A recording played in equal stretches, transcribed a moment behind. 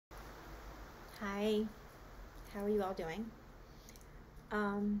Hi, how are you all doing?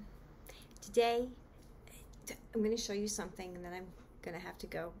 Um, Today I'm going to show you something and then I'm going to have to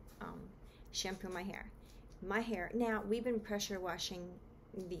go shampoo my hair. Now we've been pressure washing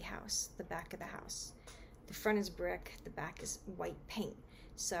the house, the back of the house. The front is brick, the back is white paint.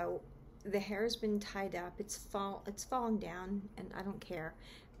 So the hair has been tied up, it's fallen down and I don't care.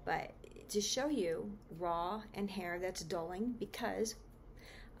 But to show you raw and hair that's dulling because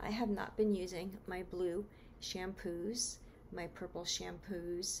I have not been using my blue shampoos, my purple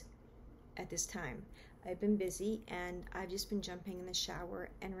shampoos at this time. I've been busy and I've just been jumping in the shower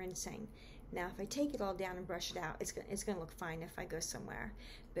and rinsing. Now if I take it all down and brush it out, it's gonna look fine if I go somewhere.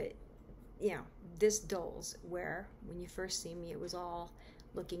 But you know, this dulls where when you first see me it was all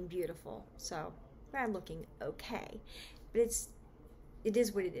looking beautiful. So I'm looking okay. But it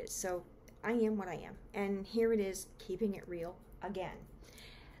is what it is. So I am what I am. And here it is, keeping it real again.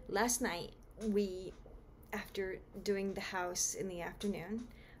 Last night, after doing the house in the afternoon,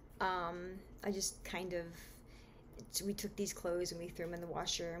 I just we took these clothes and we threw them in the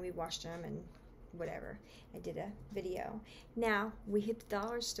washer and we washed them and whatever. I did a video. Now, we hit the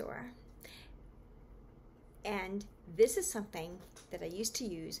dollar store. And this is something that I used to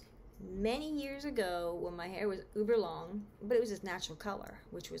use many years ago when my hair was uber long, but it was its natural color,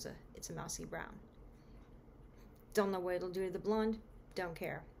 which was it's a mousy brown. Don't know what it'll do to the blonde, don't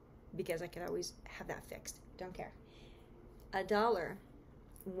care. Because I could always have that fixed. Don't care.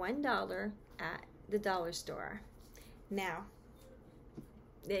 $1 at the dollar store. Now,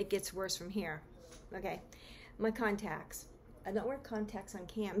 it gets worse from here. Okay, my contacts. I don't wear contacts on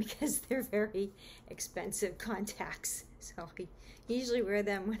cam because they're very expensive contacts. So I usually wear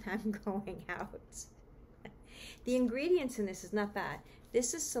them when I'm going out. The ingredients in this is not bad.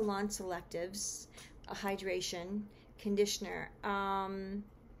 This is Salon Selectives, a hydration, conditioner.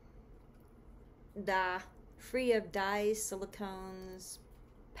 Free of dyes, silicones,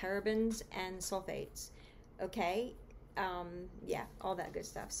 parabens, and sulfates. Okay, yeah, all that good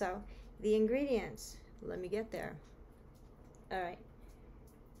stuff. So the ingredients, let me get there. All right,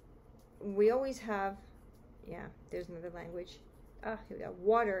 we always have, yeah, there's another language. Here we go.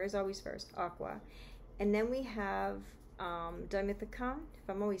 Water is always first, aqua, and then we have dimethicone. If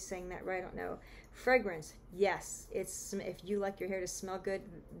I'm always saying that right, I don't know. Fragrance, yes, it's if you like your hair to smell good,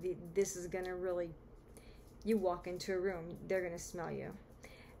 this is gonna really. You walk into a room, they're gonna smell you.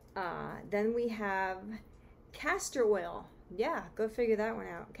 Then we have castor oil. Yeah, go figure that one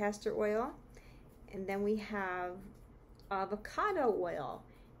out. Castor oil, and then we have avocado oil,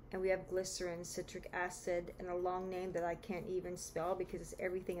 and we have glycerin, citric acid, and a long name that I can't even spell because it's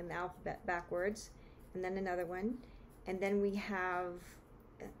everything in the alphabet backwards. And then another one. And then we have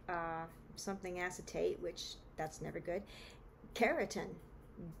something acetate, which that's never good. Keratin,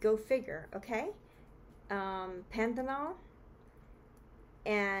 go figure, okay? Panthenol,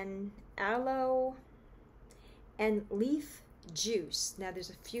 and aloe, and leaf juice. Now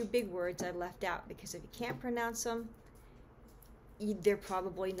there's a few big words I left out because if you can't pronounce them, they're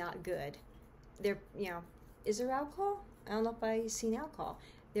probably not good. They're, is there alcohol? I don't know if I've seen alcohol.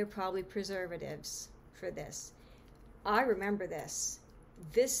 They're probably preservatives for this. I remember this.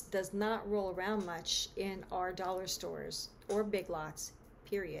 This does not roll around much in our dollar stores or Big Lots,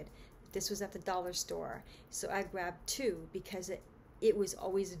 period. This was at the dollar store. So I grabbed 2 because it was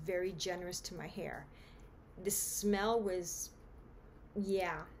always very generous to my hair. The smell was,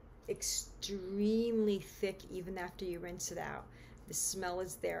 yeah, extremely thick even after you rinse it out. The smell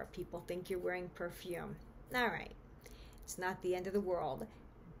is there. People think you're wearing perfume. All right. It's not the end of the world.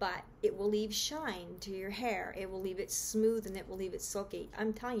 But it will leave shine to your hair. It will leave it smooth and it will leave it silky.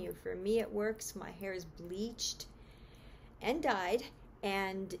 I'm telling you, for me it works. My hair is bleached and dyed,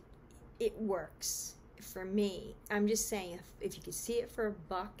 and it works for me. I'm just saying, if you can see it for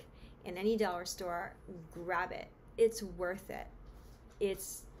 $1 in any dollar store, grab it. It's worth it.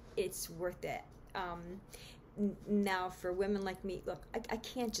 It's worth it. Now for women like me, look, I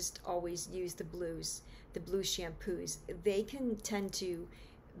can't just always use the blue shampoos. They can tend to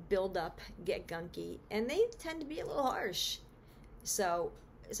build up, get gunky, and they tend to be a little harsh. So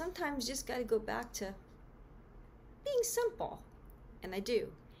sometimes you just got to go back to being simple, and I do,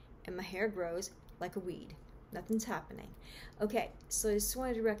 and my hair grows like a weed. Nothing's happening. Okay, so I just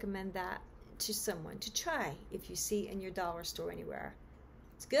wanted to recommend that to someone to try if you see in your dollar store anywhere.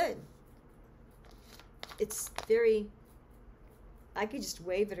 It's good. It's very, I could just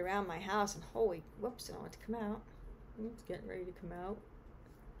wave it around my house and holy, whoops, I don't want it to come out. It's getting ready to come out.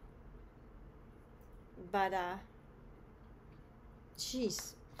 But,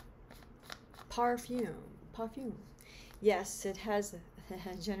 jeez, perfume. Yes, it has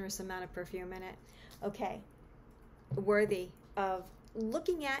generous amount of perfume in it. Okay, worthy of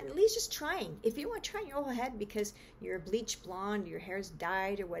looking at least just trying. If you want to try your whole head because you're bleach blonde, your hair's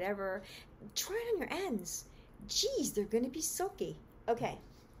dyed or whatever, try it on your ends. Geez, they're going to be silky. Okay,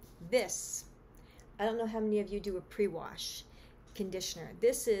 this. I don't know how many of you do a pre-wash conditioner.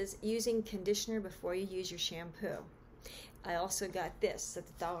 This is using conditioner before you use your shampoo. I also got this at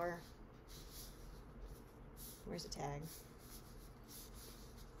the dollar. Where's the tag?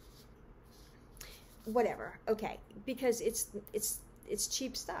 Whatever. Okay, because it's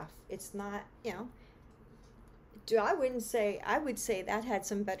cheap stuff. It's not, you know. I would say that had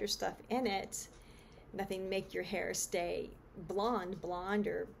some better stuff in it. Nothing make your hair stay blonde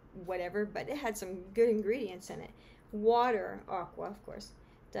or whatever, but it had some good ingredients in it. Water, aqua, of course.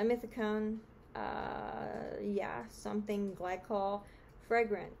 Dimethicone, yeah, something glycol,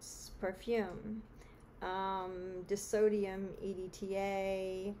 fragrance, perfume, disodium,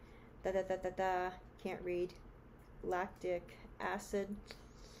 EDTA, can't read, lactic acid,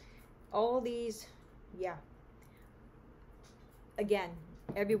 all these, yeah. Again,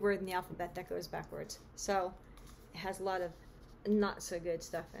 every word in the alphabet that goes backwards. So it has a lot of not so good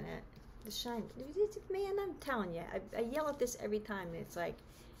stuff in it. The shine, man, I'm telling you, I yell at this every time, and it's like,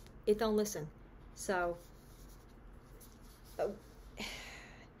 it don't listen. So,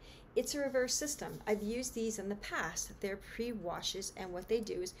 it's a reverse system. I've used these in the past. They're pre-washes, and what they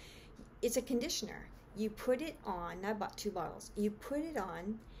do is, it's a conditioner. You put it on, I bought 2 bottles. You put it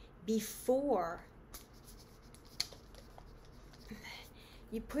on before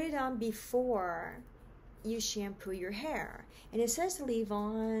you shampoo your hair. And it says to leave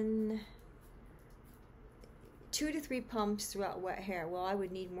on 2 to 3 pumps throughout wet hair. Well, I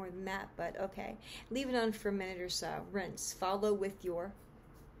would need more than that, but okay. Leave it on for a minute or so. Rinse. Follow with your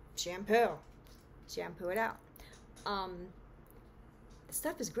shampoo. Shampoo it out. The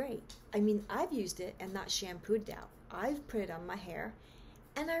stuff is great. I mean, I've used it and not shampooed it out. I've put it on my hair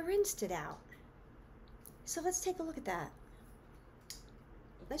and I rinsed it out. So let's take a look at that.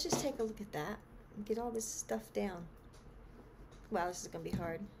 Let's just take a look at that and get all this stuff down. Wow, this is going to be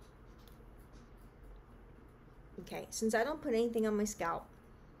hard. Okay, since I don't put anything on my scalp,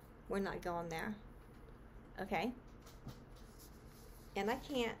 we're not going there. Okay? And I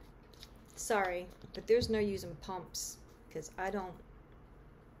can't, sorry, but there's no using pumps because I don't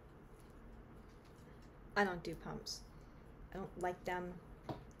do pumps. I don't like them.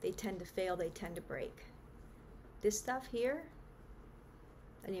 They tend to fail, they tend to break. This stuff here,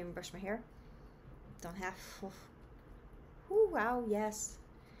 I didn't even brush my hair. Don't have, ooh, wow, yes.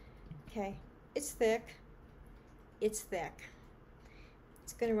 Okay, it's thick. It's thick.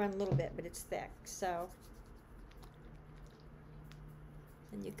 It's gonna run a little bit, but it's thick. So,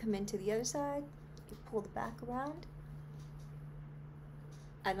 then you come into the other side, you pull the back around.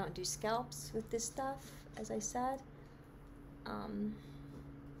 I don't do scalps with this stuff, as I said. I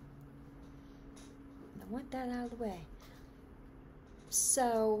want that out of the way.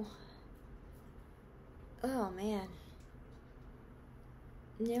 So, oh man,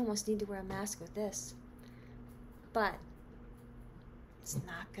 you almost need to wear a mask with this. But it's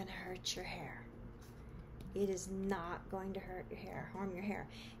not going to hurt your hair. It is not going to hurt your hair, harm your hair.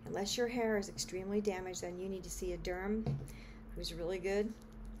 Unless your hair is extremely damaged, then you need to see a derm who's really good,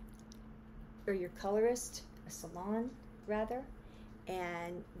 or your colorist, a salon rather,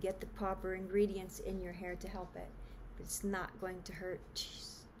 and get the proper ingredients in your hair to help it. But it's not going to hurt.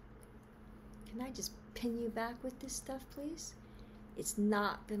 Jeez. Can I just pin you back with this stuff, please? It's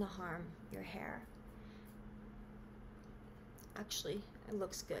not going to harm your hair. Actually, it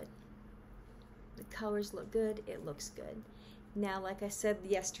looks good. The colors look good. It looks good. Now, like I said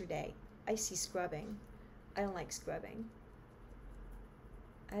yesterday, I see scrubbing. I don't like scrubbing.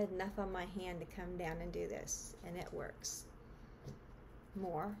 I had enough on my hand to come down and do this, and it works.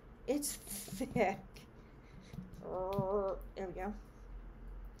 More. It's thick. There we go.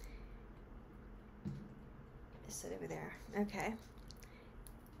 Sit over there. Okay.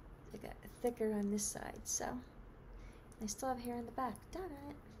 I got thicker on this side, so I still have hair in the back. Darn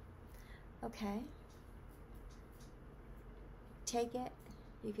it. Okay. Take it.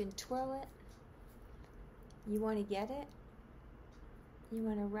 You can twirl it. You want to get it. You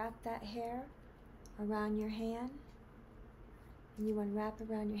want to wrap that hair around your hand. And you want to wrap it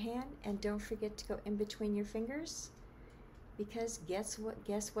around your hand. And don't forget to go in between your fingers. Because guess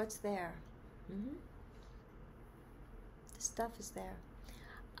what's there? The stuff is there.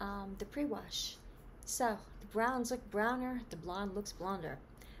 The pre-wash. So, the browns look browner, the blonde looks blonder.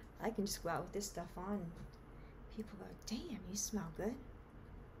 I can just go out with this stuff on. People go, damn, you smell good.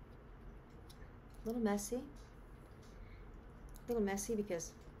 A little messy. A little messy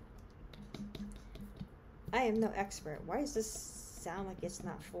because I am no expert. Why does this sound like it's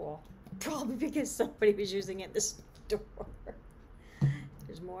not full? Probably because somebody was using it in the store.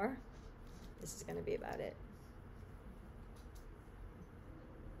 There's more. This is going to be about it.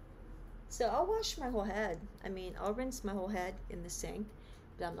 So I'll wash my whole head. I mean, I'll rinse my whole head in the sink,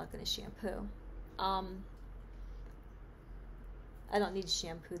 but I'm not going to shampoo. I don't need to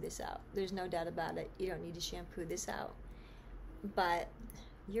shampoo this out. There's no doubt about it. You don't need to shampoo this out. But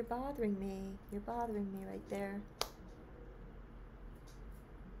you're bothering me. You're bothering me right there.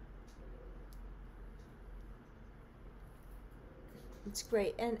 It's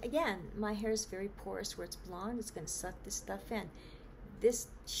great. And again, my hair is very porous. Where it's blonde, it's going to suck this stuff in. This,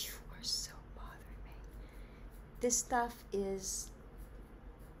 you are so bothering me. This stuff is,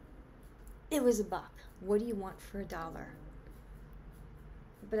 it was $1. What do you want for $1?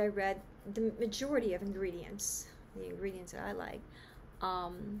 But I read the majority of ingredients, the ingredients that I like,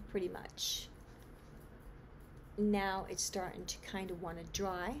 pretty much. Now it's starting to kind of want to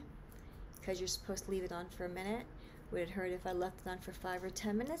dry because you're supposed to leave it on for a minute. Would it hurt if I left it on for 5 or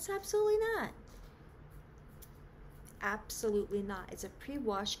 10 minutes? Absolutely not. Absolutely not. It's a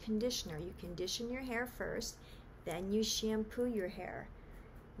pre-wash conditioner. You condition your hair first, then you shampoo your hair.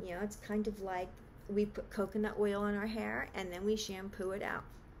 You know, it's kind of like we put coconut oil on our hair and then we shampoo it out.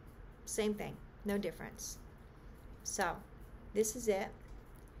 Same thing, no difference. So, this is it.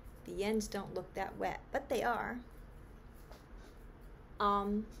 The ends don't look that wet, but they are.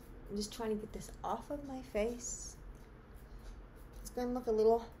 I'm just trying to get this off of my face. It's going to look a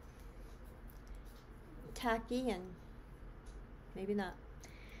little tacky and maybe not.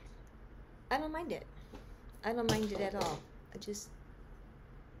 I don't mind it. I don't mind it at all. I just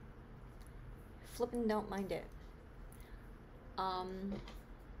flippin' don't mind it.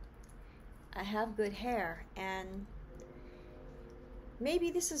 I have good hair, and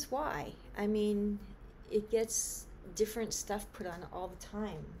maybe this is why. I mean, it gets different stuff put on all the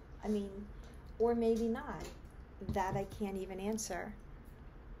time. I mean, or maybe not. That I can't even answer.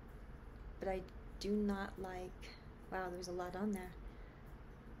 But I do not like, wow, there's a lot on there.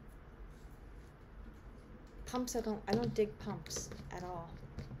 Pumps, I don't dig pumps at all.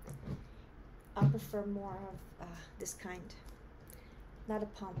 I prefer more of this kind. Not a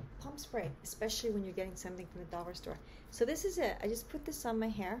pump. Pump spray, especially when you're getting something from the dollar store. So this is it. I just put this on my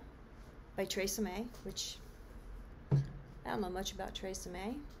hair by Tresemme, which I don't know much about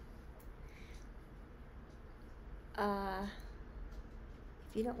Tresemme.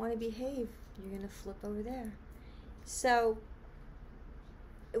 If you don't want to behave, you're going to flip over there. So,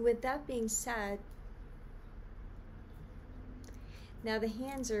 with that being said, now the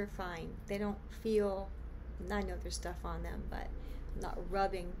hands are fine. They don't feel, I know there's stuff on them, but I'm not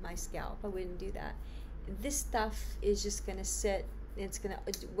rubbing my scalp. I wouldn't do that. This stuff is just going to sit, it's going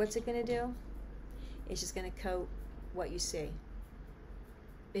to, what's it going to do? It's just going to coat what you see.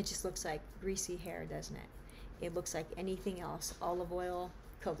 It just looks like greasy hair, doesn't it? It looks like anything else. Olive oil,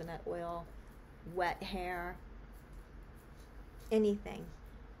 coconut oil, wet hair, anything.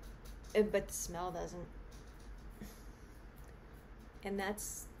 But the smell doesn't. And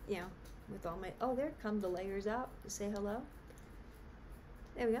that's, you know, with all my, oh, there come the layers out to say hello.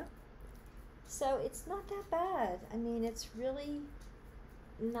 There we go. So it's not that bad. I mean, it's really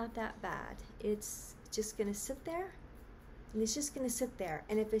not that bad. It's just going to sit there, and it's just going to sit there.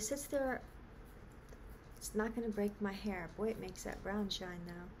 And if it sits there, it's not going to break my hair. Boy, it makes that brown shine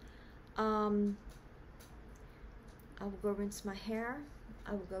now. I will go rinse my hair.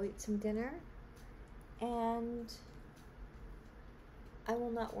 I will go eat some dinner. And I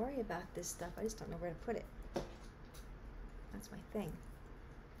will not worry about this stuff. I just don't know where to put it. That's my thing.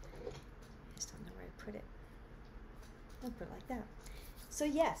 I just don't know where to put it. I'll put it like that. So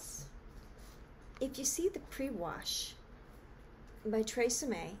yes, if you see the Prewash by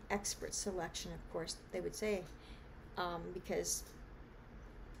Tresemme, expert selection, of course, they would say, because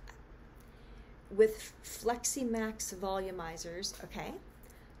with Flexi Max volumizers, okay,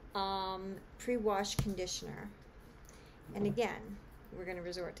 pre-wash conditioner, and again, we're going to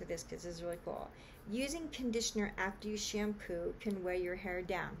resort to this because this is really cool. Using conditioner after you shampoo can weigh your hair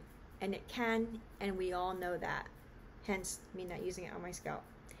down, and it can, and we all know that, hence me not using it on my scalp.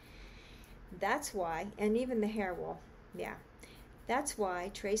 That's why, and even the hair will, yeah. That's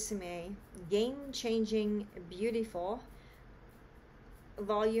why Tresemme game-changing, beautiful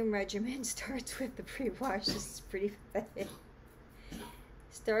volume regimen starts with the pre-wash. This is pretty pathetic.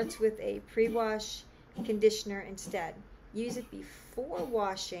 Starts with a pre-wash conditioner instead. Use it before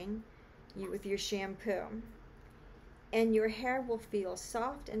washing with your shampoo. And your hair will feel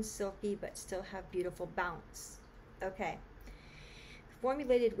soft and silky but still have beautiful bounce. Okay.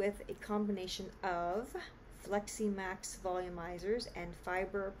 formulated with a combination of Flexi Max volumizers and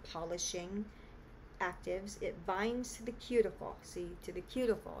fiber polishing actives. It binds to the cuticle. See, to the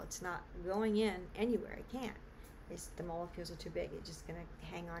cuticle. It's not going in anywhere. It can't. The molecules are too big. It's just going to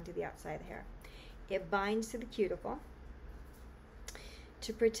hang on to the outside of the hair. It binds to the cuticle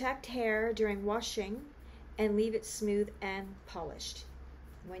to protect hair during washing and leave it smooth and polished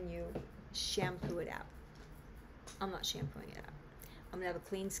when you shampoo it out. I'm not shampooing it out. I'm going to have a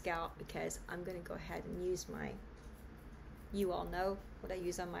clean scalp because I'm going to go ahead and use my, you all know what I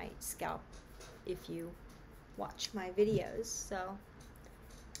use on my scalp if you watch my videos. So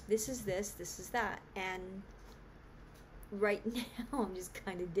this is that, and right now I'm just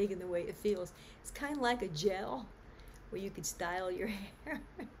kind of digging the way it feels. It's kind of like a gel where you could style your hair.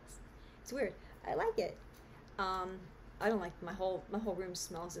 It's weird. I like it. I don't like my whole room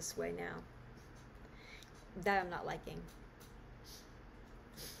smells this way now. That I'm not liking.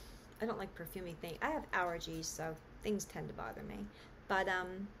 I don't like perfuming things. I have allergies, so things tend to bother me. But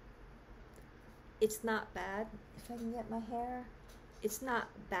it's not bad. If I can get my hair, it's not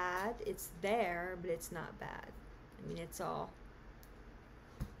bad. It's there, but it's not bad. I mean, it's all,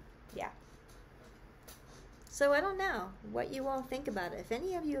 yeah. So I don't know what you all think about it. If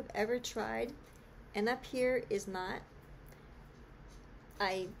any of you have ever tried, and up here is not,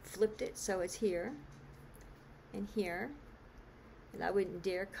 I flipped it so it's here and here, and I wouldn't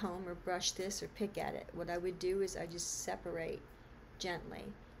dare comb or brush this or pick at it. What I would do is I just separate gently,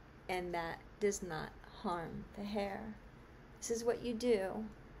 and that does not harm the hair. This is what you do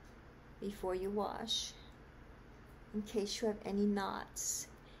before you wash, in case you have any knots,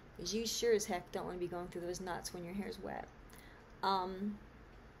 because you sure as heck don't want to be going through those knots when your hair's wet.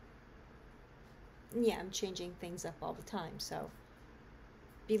 Yeah, I'm changing things up all the time, so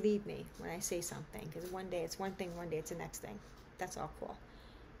believe me when I say something, because one day it's one thing, one day it's the next thing. That's all cool.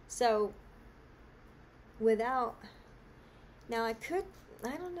 So without, now I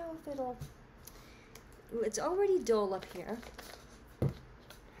don't know if it'll, it's already dull up here.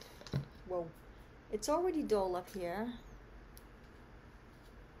 Whoa, it's already dull up here.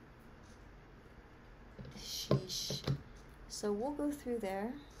 Sheesh. So we'll go through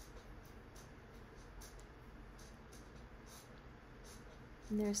there.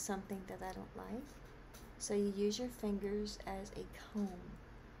 And there's something that I don't like. So you use your fingers as a comb.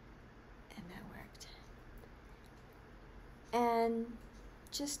 And that worked. And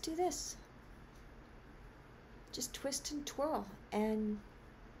just do this. Just twist and twirl. And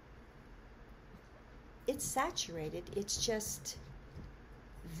it's saturated. It's just,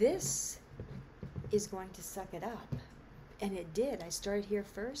 this is going to suck it up. And it did. I started here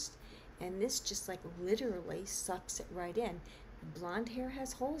first. And this just like literally sucks it right in. Blonde hair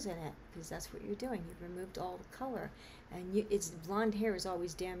has holes in it because that's what you're doing. You've removed all the color, and it's blonde hair is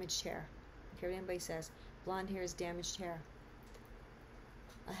always damaged hair. I don't care what anybody says. Blonde hair is damaged hair.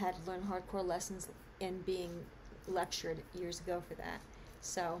 I had to learn hardcore lessons in being lectured years ago for that.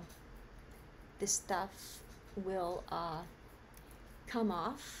 So this stuff will come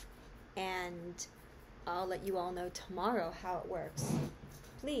off, and I'll let you all know tomorrow how it works.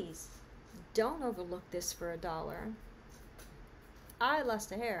 Please don't overlook this for $1. I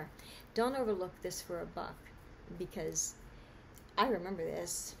lost a hair. Don't overlook this for $1, because I remember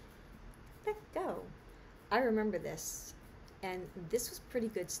this. Let go. I remember this, and this was pretty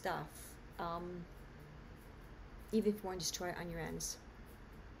good stuff. Even if you want to just try it on your ends,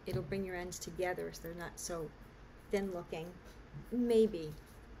 it'll bring your ends together so they're not so thin looking. Maybe.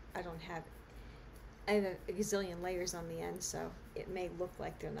 I have a gazillion layers on the end, so it may look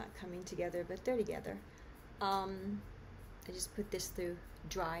like they're not coming together, but they're together. I just put this through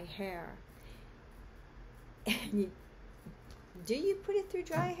dry hair. And do you put it through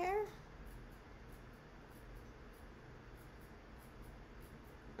dry hair?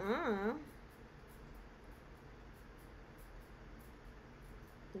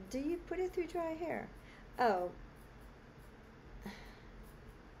 Do you put it through dry hair? Oh.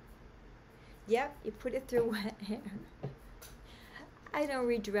 Yep, you put it through wet hair. I don't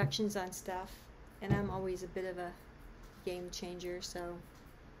read directions on stuff, and I'm always a bit of a game changer, so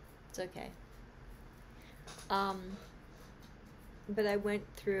it's okay. But I went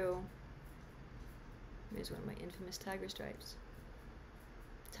through, here's one of my infamous tiger stripes.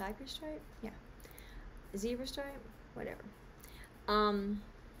 Tiger stripe? Yeah. Zebra stripe? Whatever. The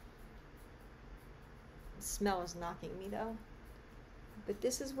smell is knocking me though. But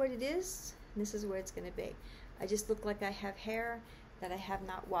this is what it is, and this is where it's gonna be. I just look like I have hair that I have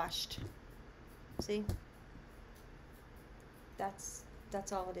not washed. See? That's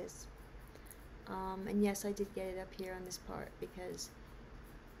all it is. And yes, I did get it up here on this part because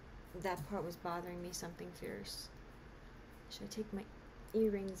That part was bothering me something fierce. Should I take my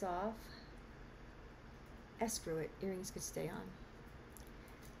earrings off? Screw it. Earrings could stay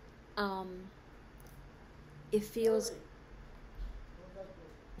on. It feels...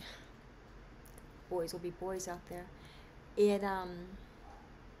 Boys will be boys out there.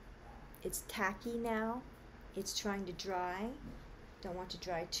 It's tacky now. It's trying to dry. Don't want to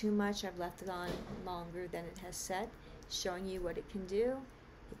dry too much. I've left it on longer than it has set, showing you what it can do.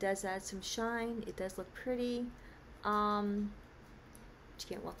 It does add some shine. It does look pretty. But you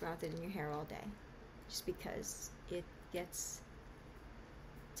can't walk around with it in your hair all day, just because it gets,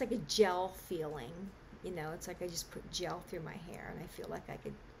 it's like a gel feeling, you know. It's like I just put gel through my hair, and I feel like I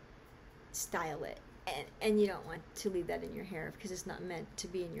could style it. And you don't want to leave that in your hair because it's not meant to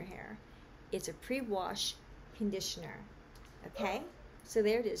be in your hair. It's a pre-wash conditioner. Okay, so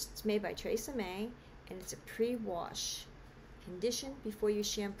there it is. It's made by Tresemme, and it's a pre-wash. Condition before you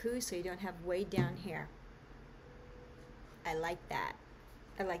shampoo so you don't have weighed down hair. I like that.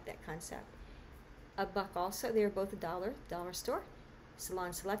 I like that concept. $1 also. They're both $1, dollar store.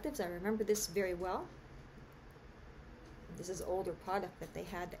 Salon Selectives. I remember this very well. This is an older product that they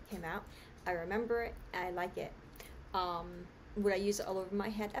had that came out. I remember it. I like it. Would I use it all over my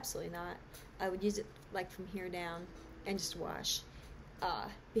head? Absolutely not. I would use it like from here down and just wash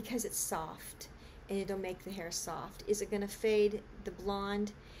because it's soft and it'll make the hair soft. Is it going to fade the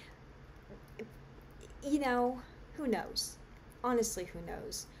blonde? You know, who knows? Honestly, who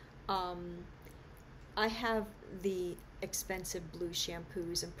knows? I have the expensive blue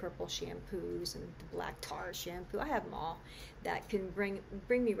shampoos and purple shampoos and the black tar shampoo. I have them all that can bring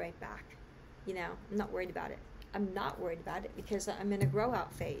me right back. You know, I'm not worried about it. I'm not worried about it because I'm in a grow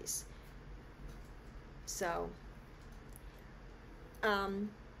out phase. So,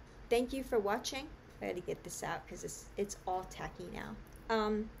 thank you for watching. I had to get this out because it's all tacky now.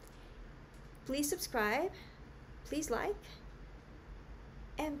 Please subscribe, please like,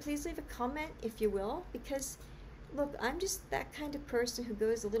 and please leave a comment if you will, because look, I'm just that kind of person who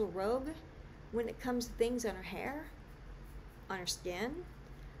goes a little rogue when it comes to things on her hair, on her skin.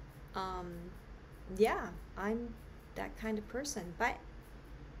 Yeah, I'm that kind of person, but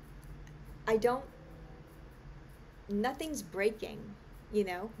nothing's breaking, you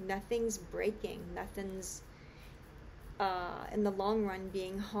know, nothing's breaking, nothing's in the long run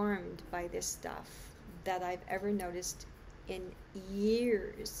being harmed by this stuff that I've ever noticed in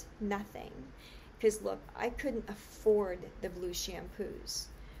years. Nothing. Because look, I couldn't afford the blue shampoos.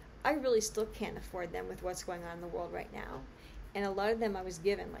 I really still can't afford them with what's going on in the world right now. And a lot of them I was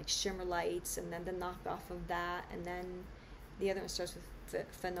given, like Shimmer Lights, and then the knockoff of that, and then the other one starts with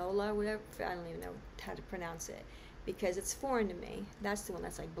Fanola, whatever. I don't even know how to pronounce it because it's foreign to me. That's the one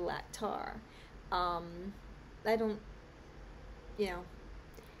that's like black tar. I don't, you know,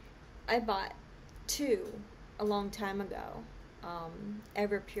 I bought 2 a long time ago.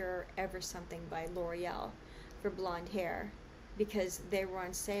 Ever Pure, Ever Something by L'Oreal for blonde hair because they were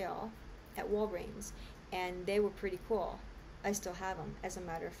on sale at Walgreens and they were pretty cool. I still have them, as a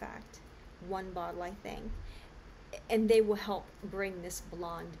matter of fact. 1 bottle, I think. And they will help bring this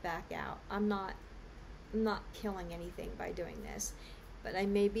blonde back out. I'm not killing anything by doing this, but I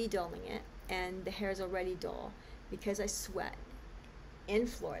may be dulling it, and the hair is already dull because I sweat in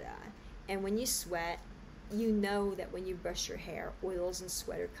Florida. And when you sweat, you know that when you brush your hair, oils and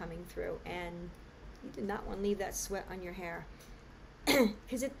sweat are coming through, and you do not want to leave that sweat on your hair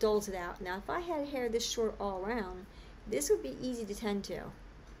because it dulls it out. Now, if I had hair this short all around, this would be easy to tend to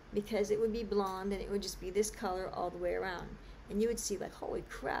because it would be blonde and it would just be this color all the way around. And you would see like, holy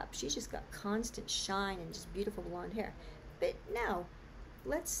crap, she's just got constant shine and just beautiful blonde hair. But no,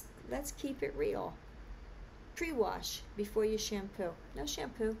 let's keep it real. Pre-wash before you shampoo. No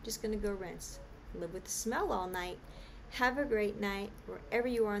shampoo, just gonna go rinse. Live with the smell all night. Have a great night wherever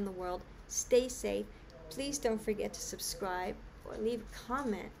you are in the world. Stay safe. Please don't forget to subscribe or leave a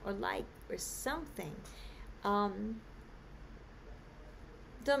comment or like or something.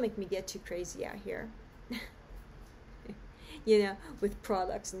 Don't make me get too crazy out here. You know, with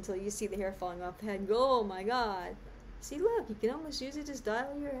products until you see the hair falling off the head and go, oh my god. See, look, you can almost use it to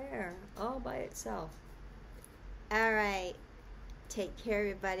style your hair all by itself. Alright. Take care,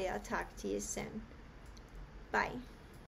 everybody. I'll talk to you soon. Bye.